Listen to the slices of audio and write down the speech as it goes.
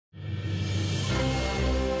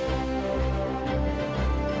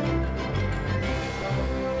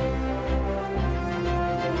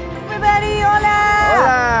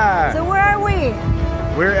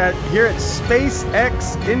We're here at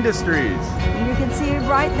SpaceX Industries. And you can see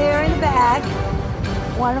right there in the back,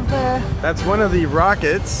 That's one of the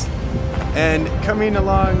rockets. And coming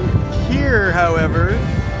along here, however,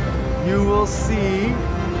 you will see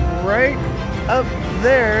right up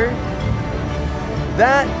there,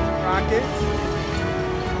 that rocket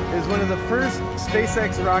is one of the first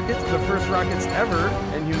SpaceX rockets, the first rockets ever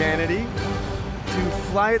in humanity, to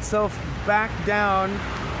fly itself back down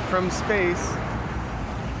from space.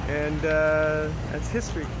 And that's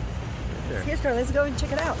history. Right It's history. Let's go and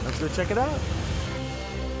check it out. Let's go check it out.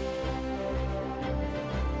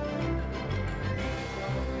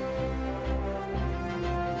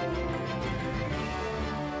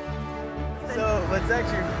 So what's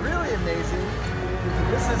actually really amazing,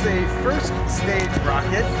 this is a first stage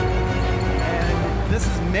rocket, and this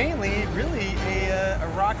is mainly really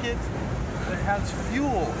a rocket that has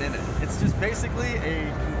fuel in it. It's just basically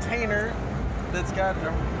a container that's got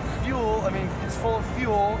a fuel, it's full of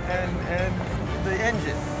fuel and the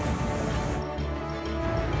engine.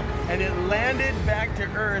 And it landed back to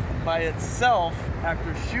Earth by itself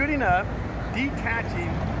after shooting up, detaching,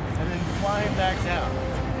 and then flying back down.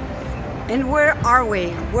 And where are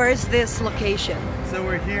we? Where is this location? So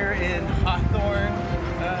we're here in Hawthorne,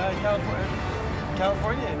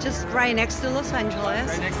 California. Just right next to Los Angeles.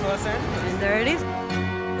 Right next to Los Angeles. And there it is.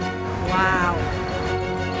 Wow.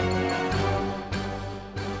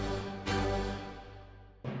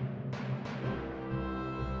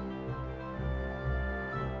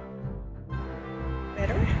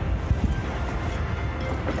 Better.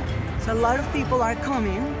 So a lot of people are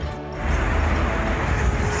coming.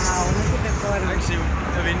 Wow, look at the bottom. Actually,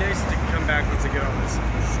 it'd be nice to come back once I get on this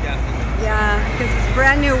scaffolding. Yeah, because it's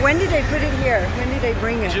brand new. When did they put it here? When did they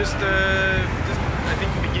bring it? Just I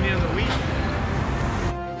think the beginning of the week.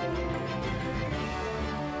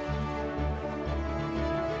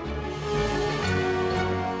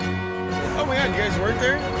 Oh my God, you guys work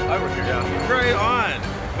there? I work here, yeah. Right on.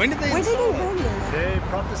 When did they When did install they it? bring this? They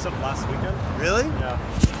propped this up last weekend. Really? Yeah.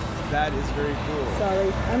 That is very cool.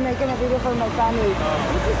 Sorry, I'm making a video for my family.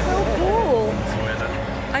 This is so cool.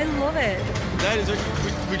 I love it. That is.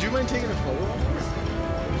 Would you mind taking a photo of this?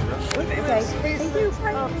 Okay, thank you.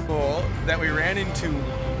 Cool that we ran into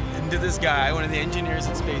this guy, one of the engineers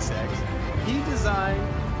at SpaceX. He designed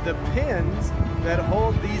the pins that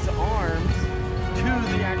hold these arms to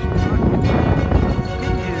the actual rocket. The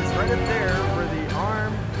pin is right up there where the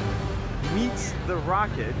arm meets the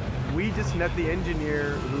rocket. We just met the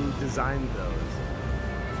engineer who designed those,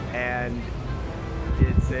 and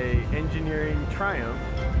it's a engineering triumph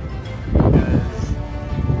because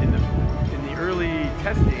in the early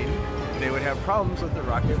testing they would have problems with the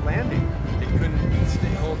rocket landing. It couldn't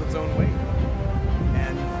hold its own weight,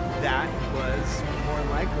 and that was more than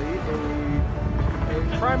likely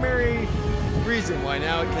a primary reason why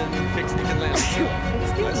now it can land itself.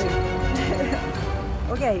 Excuse me.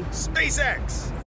 Okay. SpaceX.